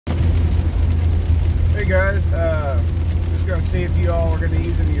guys, just going to see if you all are going to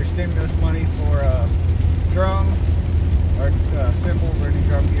use any of your stimulus money for drums or cymbals or any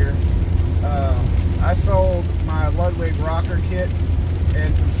drum gear. I sold my Ludwig rocker kit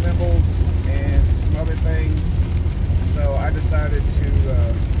and some cymbals and some other things, so I decided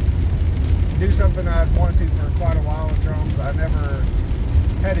to do something I'd wanted to for quite a while with drums. I never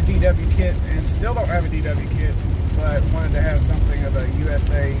had a DW kit and still don't have a DW kit, but wanted to have something of a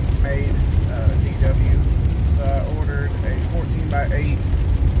USA made DW. So I ordered a 14x8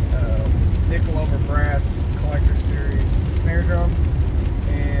 nickel over brass collector series snare drum,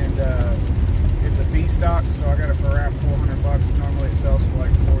 and it's a B stock, so I got it for around $400. Normally it sells for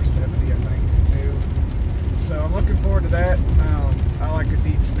like $470, I think, new. So I'm looking forward to that. I like a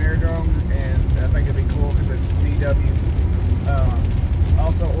deep snare drum, and I think it'd be cool because it's DW.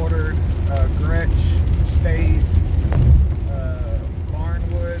 Also ordered a Gretsch stave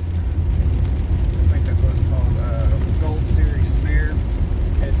Barnwood, I think that's what it's called, Gold Series snare.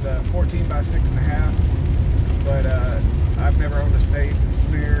 It's 14x6.5, but I've never owned a stave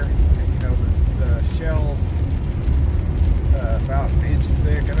snare. And, you know, the shell's about an inch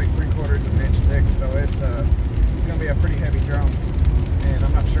thick, I think 3/4 of an inch thick, so it's going to be a pretty heavy drum, and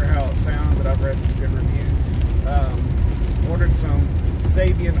I'm not sure how it sounds, but I've read some good reviews. Ordered some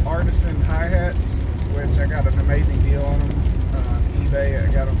Sabian Artisan hi-hats, which I got an amazing deal on them on eBay.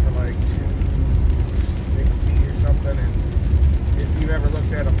 I got them for like $260 or something, and if you've ever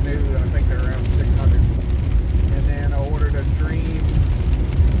looked at them new, I think they're around $600. And then I ordered a Dream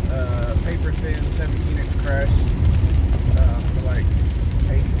paper thin 17-inch crash for like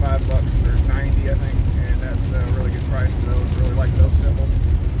 $85 or $90, I think, and that's a really good price for those. Really like those cymbals.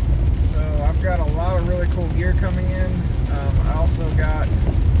 So I've got a lot of really cool gear coming in. I also got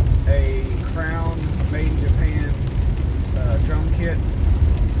a Crown made in Japan drum kit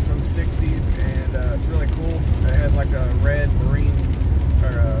from the 60s, and it's really cool. It has like a red marine,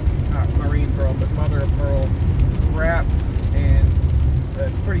 or not marine pearl, but mother of pearl wrap, and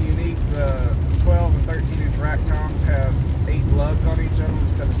it's pretty unique. The 12 and 13-inch rack toms have 8 lugs on each of them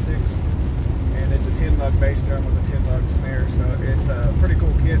instead of 6, and it's a 10 lug bass drum with a 10 lug snare, so it's a pretty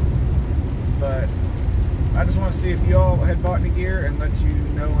cool kit. But I just want to see if you all had bought any gear and let you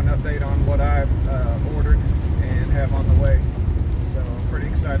know an update on what I've ordered and have on the way. So I'm pretty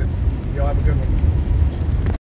excited. Y'all have a good one.